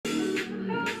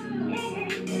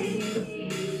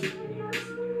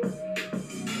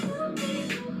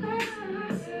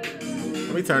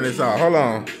me turn this off. Hold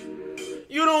on.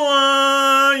 You the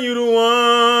one, you the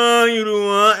one, you the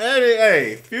one.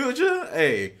 Hey, Future.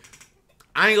 Hey,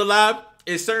 I ain't gonna lie.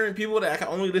 It's certain people that I can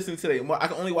only listen to I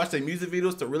can only watch their music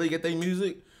videos to really get their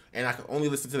music, and I can only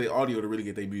listen to their audio to really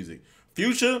get their music.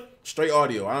 Future, straight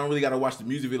audio. I don't really gotta watch the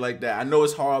music video like that. I know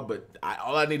it's hard, but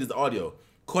all I need is the audio.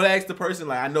 Kodak's the person,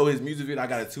 like I know his music video, I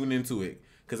gotta tune into it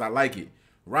because I like it.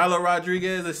 Rilo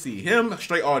Rodriguez, let's see. Him,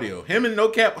 straight audio. Him and No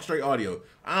Cap, straight audio.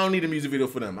 I don't need a music video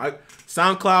for them.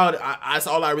 SoundCloud, that's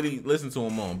all I really listen to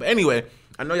them on. But anyway,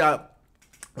 I know y'all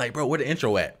like, bro, where the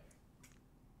intro at?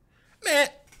 Man.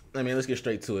 Let's get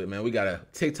straight to it, man. We got a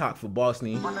TikTok for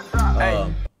Bossni.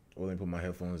 Well, let me put my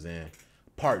headphones in.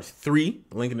 Part 3,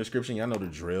 link in the description. Y'all know the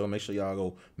drill. Make sure y'all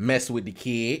go mess with the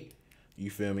kid. You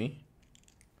feel me?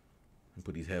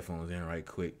 Put these headphones in right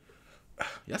quick.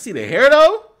 Y'all see the hair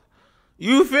though?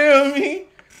 You feel me?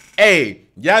 Hey,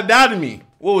 y'all doubted me.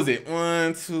 What was it?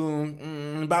 1,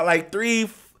 2, about like 3,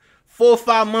 4,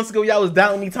 5 months ago, y'all was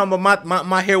doubting me, talking about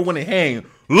my hair wouldn't hang.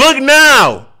 Look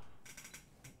now.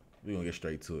 We gonna get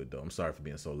straight to it though. I'm sorry for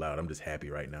being so loud. I'm just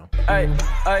happy right now. Hey,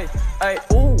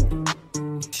 ooh.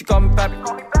 She call me pappy.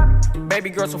 Baby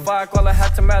girl so fire, call her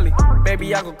hat tamale.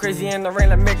 Baby, I go crazy in the rain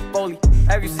like Mick Foley.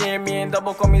 Have you seen me in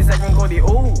double, call me second Cody?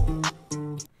 Ooh.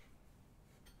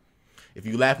 If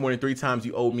you laugh more than 3 times,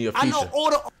 you owe me a feature. I know all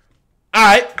the.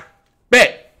 Alright,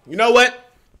 bet. You know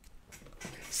what?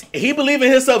 He believed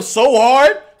in himself so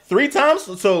hard 3 times.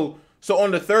 So on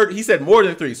the 3rd, he said more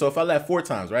than 3. So if I laugh 4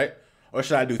 times, right? Or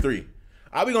should I do 3?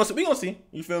 We gonna see.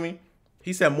 You feel me?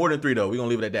 He said more than 3 though. We gonna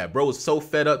leave it at that. Bro was so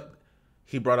fed up,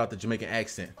 he brought out the Jamaican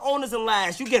accent. Owners and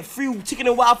last, you get free chicken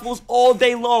and waffles all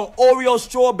day long. Oreo,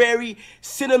 strawberry,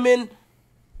 cinnamon.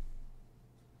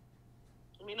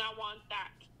 Me not want that.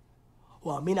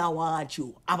 Well, me not want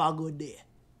you. Have a good day.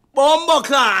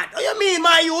 Bumbleclot. What you mean,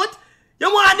 my youth? You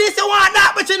want this, you want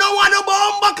that, but you don't want no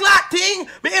bumbleclot thing.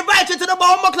 Me invite you to the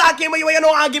bumbleclot game where you know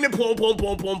I give me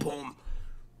pum.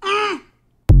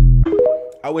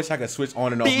 I wish I could switch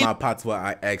on and off my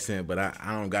patois accent, but I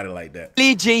don't got it like that.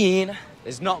 Lee Jean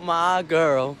is not my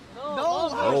girl.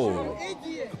 Oh.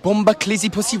 Bomba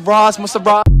Clizzy Pussy Ross must have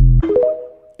brought.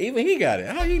 Even he got it.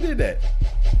 How he did that?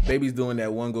 Baby's doing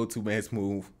that one go-to man's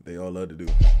move they all love to do.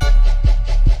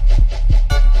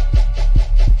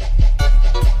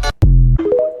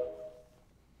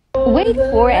 Wait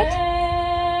for it.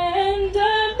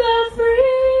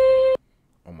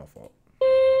 Oh, my fault.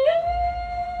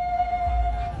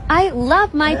 I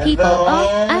love my people.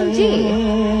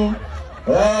 OMG.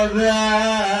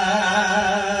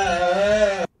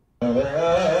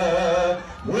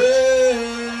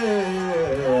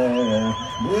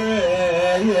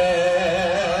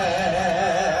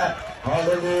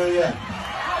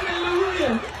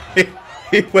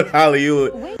 He put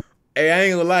Hollywood. Hey, I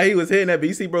ain't gonna lie, he was hitting that, but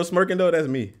you see bro smirking though? That's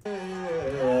me.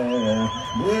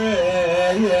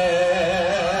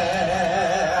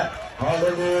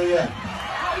 Hallelujah.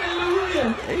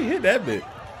 Hey, he hit that bit.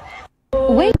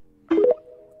 Wait.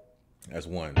 That's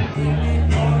 1.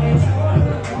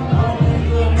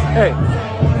 Hey,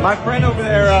 my friend over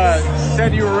there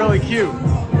said you were really cute.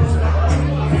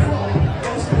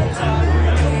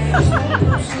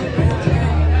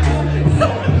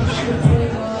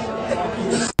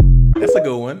 That's a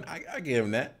good one. I give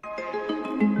him that.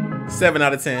 7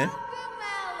 out of 10.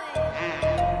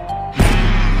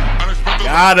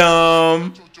 Got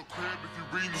him.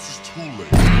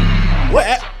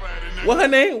 What her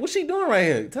name? What's she doing right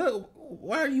here?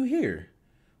 Why are you here?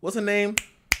 What's her name?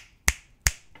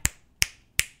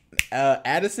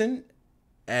 Addison.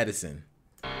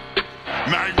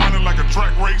 Now you running like a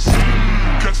track race.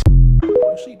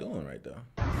 What's she doing right there?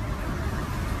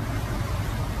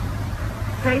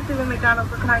 Hey, Steven McDonald's,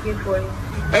 what can I get for you?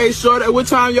 Hey, shorty, what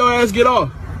time your ass get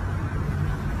off?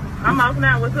 I'm off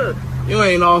now, what's up? You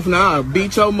ain't off now. I'll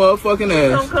beat your motherfucking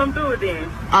ass. Don't come through it then.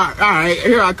 All right,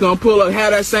 here I come. Pull up,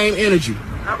 have that same energy.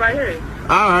 All right, here.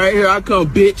 All right, here I come,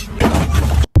 bitch.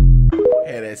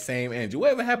 Had that same energy.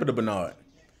 Whatever happened to Bernard?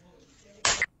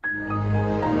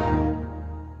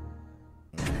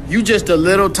 You just a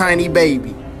little tiny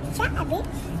baby.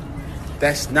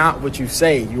 That's not what you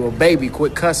say. You a baby.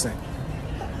 Quit cussing.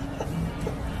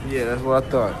 Yeah, that's what I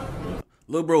thought.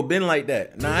 Little bro been like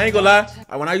that. Nah, I ain't gonna lie.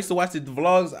 When I used to watch the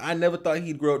vlogs, I never thought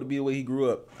he'd grow up to be the way he grew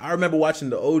up. I remember watching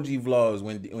the OG vlogs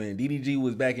when DDG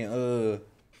was back in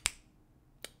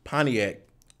Pontiac.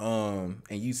 And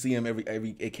you see him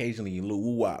every occasionally in Lil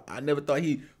Woo Wop. I never thought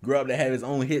he'd grow up to have his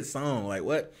own hit song. Like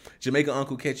what? Jamaica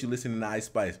Uncle catch you listening to Ice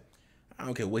Spice. I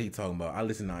don't care what he talking about. I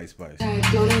listen to Ice Spice. You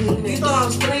thought I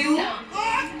was for you?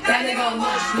 That nigga on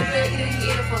lunch. Nigga, eat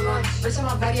it for lunch. Bitch, on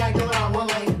my body, I do what I want.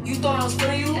 Like, You thought I was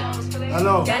feeling you?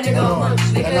 Hello. That nigga a munch.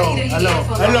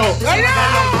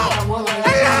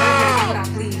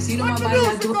 You know my body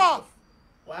like do.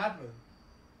 What happened?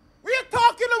 We are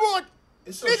talking about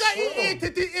nigga he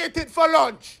ate it for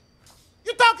lunch.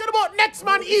 You talking about next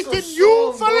man eating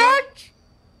you for lunch?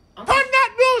 Turn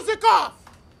that music off.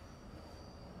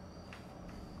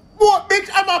 What, bitch,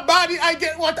 I'm a body, I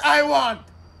get what I want.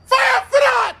 Fire for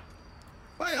that!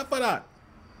 Fire for that.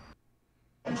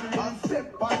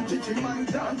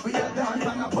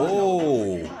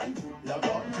 Oh.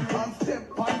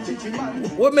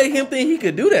 What made him think he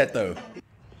could do that though?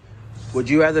 Would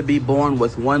you rather be born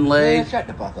with one leg? Shut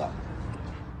the fuck up.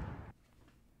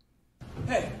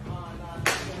 Hey.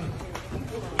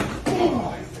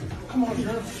 Come on,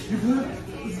 girl. You good?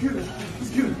 Let's get it. Let's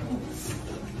get it.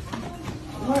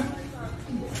 What?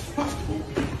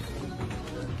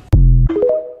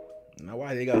 Now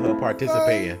why they got her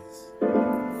participating?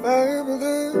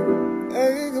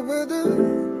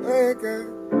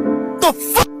 The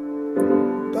fuck?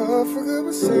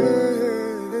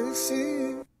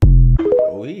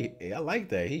 Oh, I like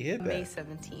that. He hit that. May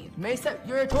 17th. May 7th.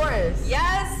 You're a Taurus.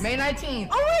 Yes. May 19th.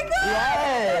 Oh my god.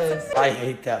 Yes. I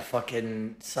hate that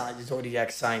fucking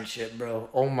zodiac sign shit, bro.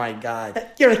 Oh my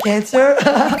god. You're a Cancer?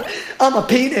 I'm a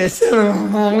penis.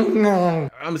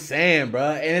 I'm saying,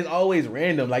 bro, and it's always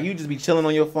random. Like you just be chilling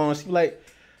on your phone. She be like,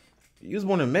 "You was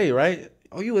born in May, right?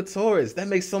 Oh, you a Taurus? That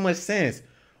makes so much sense."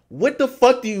 What the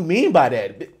fuck do you mean by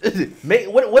that?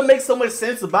 What makes so much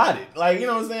sense about it? Like, you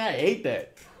know what I'm saying? I hate that.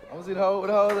 I want to see the hoe. What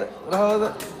the hoe is it? What the hoe is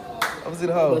it? I want to see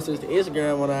the hoe. This is the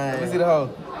Instagram when I Let me see the hoe.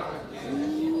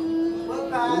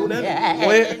 Ooh,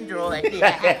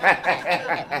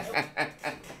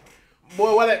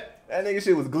 boy, why that nigga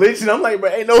shit was glitching. I'm like, bro,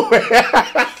 ain't no way.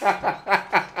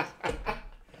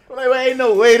 I'm like, bro, ain't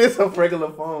no way this a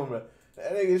regular phone, bro.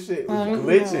 That nigga shit was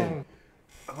glitching.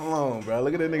 Hold on, bro.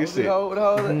 Look at that nigga shit. What the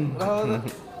hoe is it? What the hoe is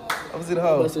it? I want to see the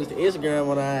hoe. This is the Instagram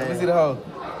when I Let me see the hoe.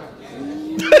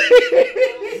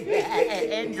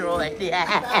 Android.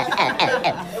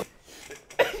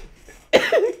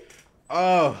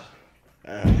 Oh.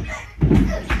 Man.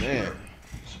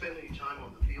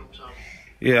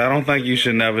 Yeah, I don't think you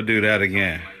should never do that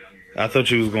again. I thought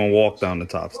you was gonna walk down the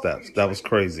top steps. That was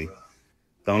crazy.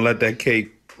 Don't let that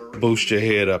cake boost your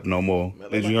head up no more.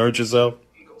 Did you hurt yourself?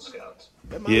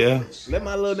 Yeah. Let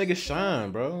my little nigga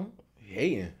shine, bro. He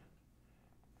hating.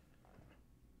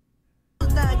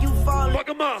 Fuck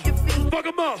him up. Fuck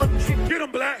him up. Get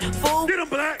him black. Get him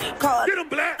black. Get him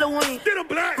black. Get him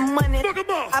black. Fuck him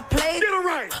up. Get him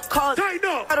right. Tighten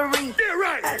up. Get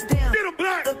right. Get him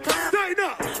black. Tighten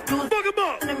up. Fuck him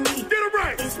up. Get him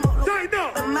right. Tighten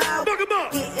up. Fuck him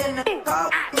up.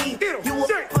 Get him.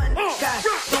 Say. Oh.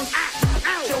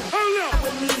 Out. Hold up.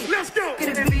 Let's go.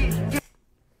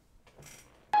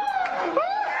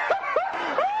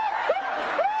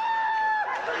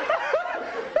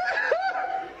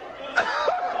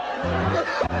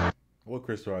 What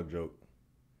Chris Rock joke?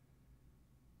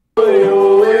 To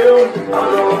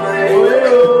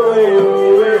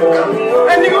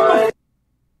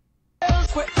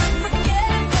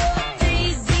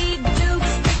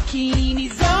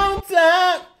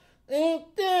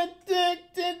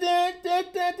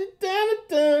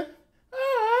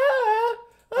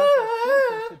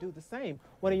do the same.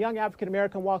 When a young African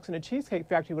American walks in a cheesecake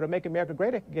factory with a Make America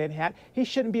Great Again hat, he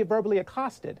shouldn't be verbally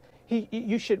accosted.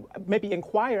 You should maybe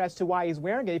inquire as to why he's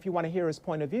wearing it if you want to hear his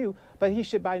point of view, but he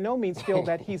should by no means feel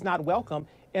that he's not welcome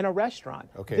in a restaurant.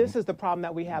 Okay. This is the problem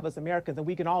that we have as Americans, and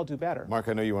we can all do better. Mark,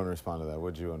 I know you want to respond to that.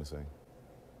 What do you want to say?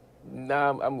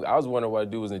 Nah, I was wondering what a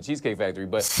dude was in the Cheesecake Factory,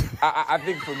 but I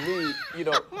think for me, you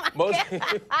know, most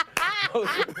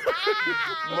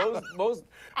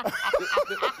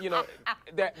you know,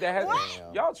 that has,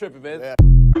 y'all tripping, man.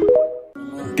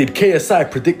 Did KSI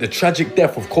predict the tragic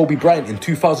death of Kobe Bryant in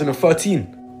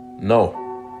 2013? No.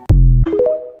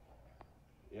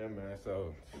 Yeah, man,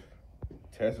 so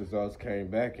test results came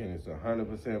back and it's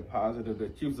 100% positive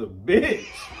that you's a bitch.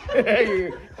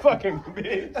 You fucking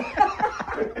bitch.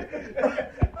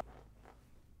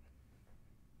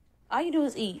 All you do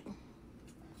is eat.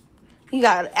 You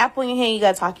got an apple in your hand, you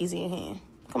got Takis in your hand.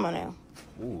 Come on now.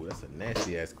 Ooh, that's a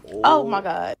nasty ass. Oh my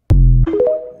God.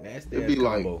 Nasty It'd ass be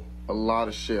like combo. a lot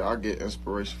of shit. I get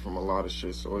inspiration from a lot of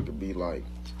shit, so it could be like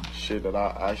shit that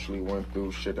I actually went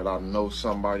through, shit that I know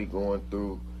somebody going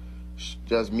through,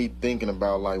 just me thinking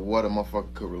about like what a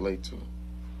motherfucker could relate to.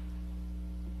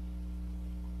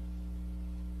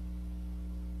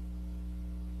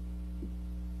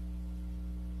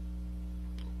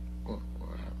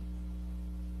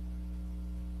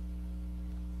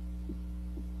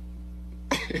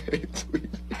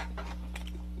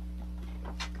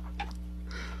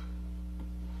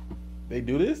 They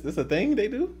do this? This a thing they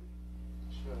do?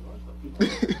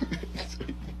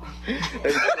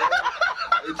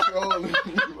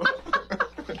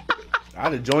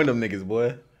 I'd have joined them niggas,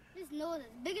 boy. This nose is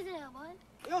big as hell, boy.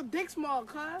 Yo, dick small,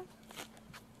 cuz.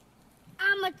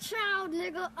 I'm a child,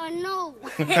 nigga. A no.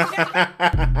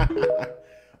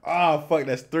 Oh, fuck,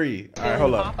 that's 3. All right,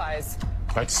 hold up. Popeyes.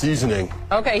 Like seasoning.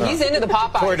 Okay, he's into the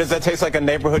Popeyes. Corey, does that taste like a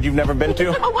neighborhood you've never been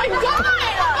to? Oh my God!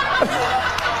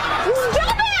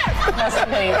 Stop it! That's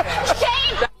amazing.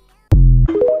 Shame!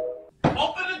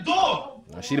 Open the door.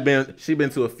 She been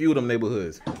to a few of them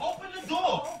neighborhoods. Open the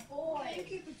door. Oh, boy. You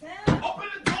keep it down. Open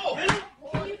the door.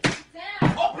 Boy, you keep it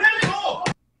down. Open the door.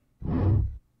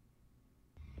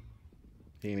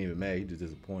 He ain't even mad. He just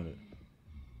disappointed.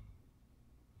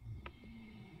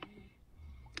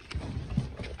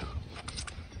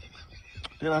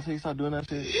 Did I tell you stop doing that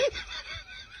shit?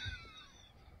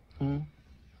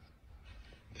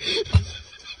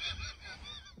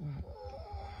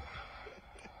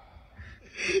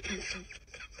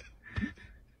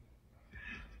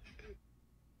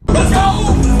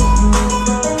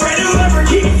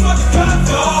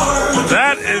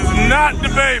 That is not the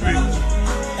baby.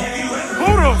 Who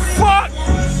the fuck?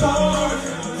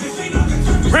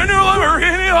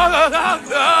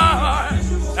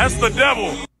 That's the devil.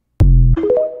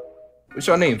 What's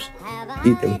your names?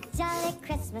 Ethan.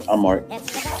 I'm Mark.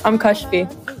 I'm Kashfi.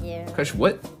 Kush,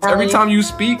 what? Every time you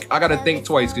speak, I gotta think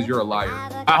twice because you're a liar.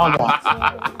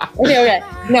 Okay.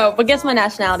 No, but guess my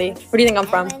nationality. Where do you think I'm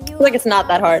from? I feel like it's not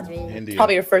that hard. India.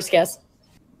 Probably your first guess.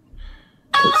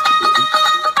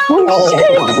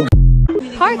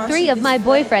 Part 3 of my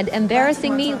boyfriend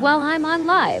embarrassing me while I'm on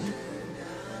live.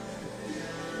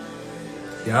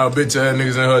 Y'all bitch ass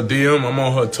niggas in her DM, I'm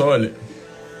on her toilet.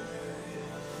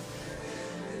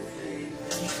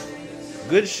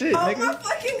 Good shit,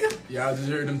 nigga. Y'all just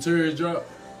heard them tears drop?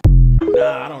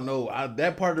 Nah, I don't know.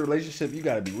 That part of the relationship, you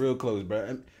gotta be real close,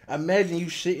 bro. Imagine you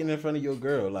shitting in front of your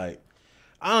girl. Like,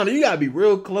 I don't know. You gotta be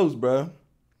real close, bro.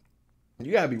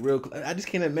 You gotta be real close. I just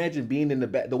can't imagine being in the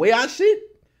back. The way I shit,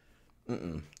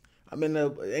 I'm in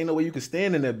the. Ain't no way you can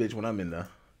stand in that bitch when I'm in there.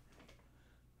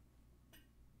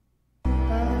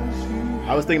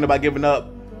 I was thinking about giving up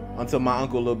until my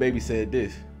uncle, little baby, said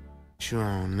this. Sure,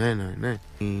 I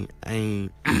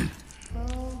ain't.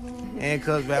 And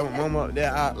cuz back with mama up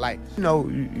there, I like, you know,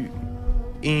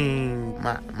 in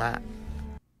my.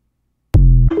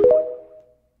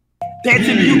 Dance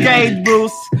if you gay,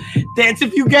 Bruce. Dance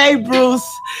if you gay, Bruce.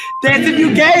 Dance if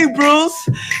you gay, Bruce.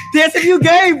 Dance if you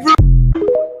gay, Bruce.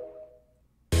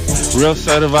 Real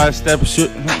certified step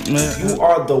shit. You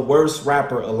are the worst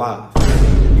rapper alive.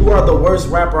 You are the worst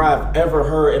rapper I've ever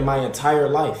heard in my entire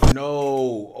life.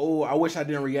 No. Oh, I wish I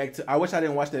didn't react to. I wish I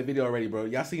didn't watch that video already, bro.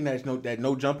 Y'all seen that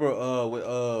no jumper with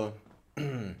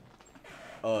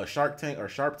Shark Tank or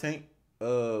Sharp Tank?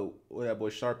 What that boy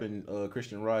Sharp and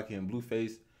Christian Rock and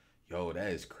Blueface. Yo,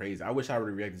 that is crazy. I wish I would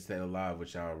have reacted to that live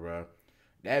with y'all, bro.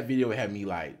 That video had me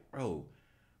like, bro,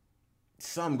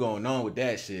 something going on with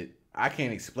that shit. I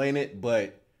can't explain it,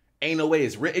 but ain't no way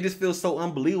it's real. It just feels so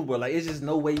unbelievable. Like, it's just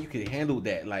no way you could handle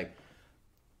that. Like,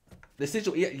 the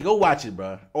situation, go watch it,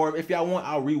 bro. Or if y'all want,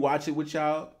 I'll rewatch it with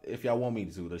y'all if y'all want me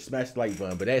to. Smash the like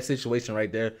button. But that situation right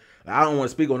there, I don't want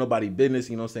to speak on nobody's business.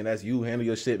 You know what I'm saying? That's you. Handle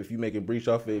your shit. If you make a breach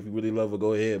off it, if you really love her,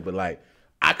 go ahead. But, like,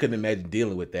 I couldn't imagine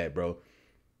dealing with that, bro.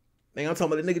 Nigga, I'm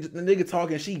talking about the nigga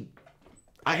talking.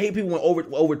 I hate people when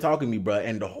over talking me, bro.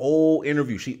 And the whole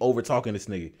interview, she over talking this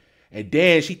nigga. And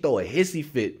then she throw a hissy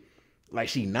fit like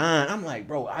she 9. I'm like,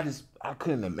 bro, I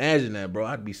couldn't imagine that, bro.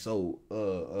 I'd be so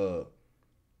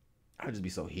I'd just be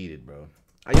so heated, bro.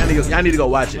 Y'all need to go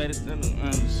watch it.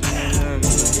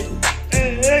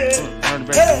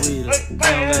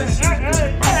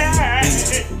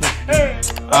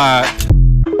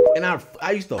 And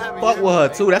I used to fuck with her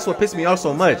too. That's what pissed me off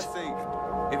so much.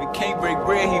 If he can't break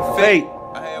bread, he fake.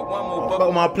 I had one more fuck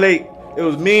on my plate. It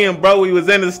was me and bro. We was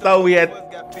in the store. We had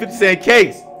 50-cent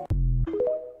cakes.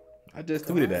 I just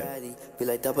tweeted that. Be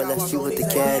like double S you with the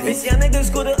caddy. Bitch, y'all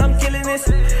niggas good, I'm killing this.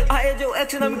 I had your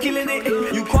ex and I'm killing it.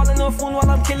 You calling her phone while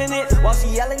I'm killing it. While she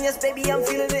yelling, yes, baby, I'm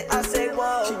feeling it. I say,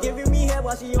 whoa. She giving me head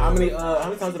while she. How many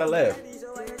times did I laugh?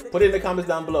 Put it in the comments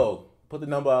down below. Put the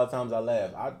number of times I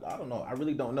laughed. I don't know. I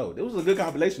really don't know. It was a good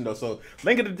compilation though. So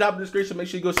link at the top of the description. Make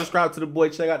sure you go subscribe to the boy.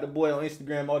 Check out the boy on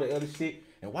Instagram, all the other shit.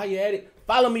 And while you're at it,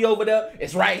 follow me over there.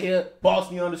 It's right here,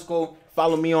 Bossni_.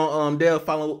 Follow me on there.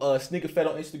 Follow Sneaker Fed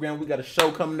on Instagram. We got a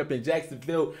show coming up in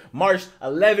Jacksonville, March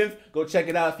 11th. Go check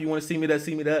it out if you want to see me there.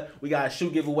 See me there. We got a shoe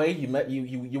giveaway.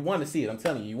 You want to see it? I'm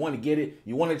telling you, you want to get it.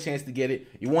 You want a chance to get it.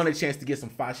 You want a chance to get some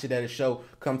fire shit at a show.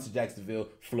 Come to Jacksonville,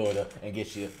 Florida, and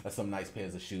get you some nice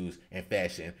pairs of shoes and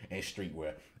fashion and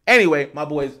streetwear. Anyway, my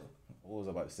boys. What was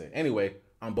I about to say? Anyway,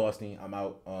 I'm Bossni. I'm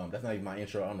out. That's not even my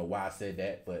intro. I don't know why I said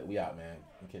that, but we out, man.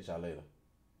 I'll catch y'all later.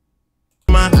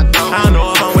 I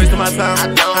know if I'm wasting my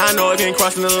time. I know if you ain't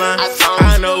crossing the line.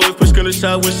 I know if push gonna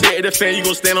shove when shit hit the fan, you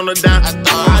gon' stand on the dime.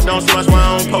 I don't see much why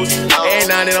I don't post. Every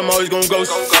now and then I'm always gon'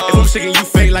 ghost. If I'm sick and you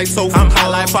fake like so, I'm high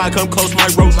like fire, come close my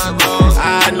roast.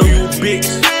 I know you a bitch.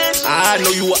 I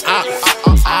know you a op.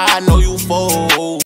 I know you a fool.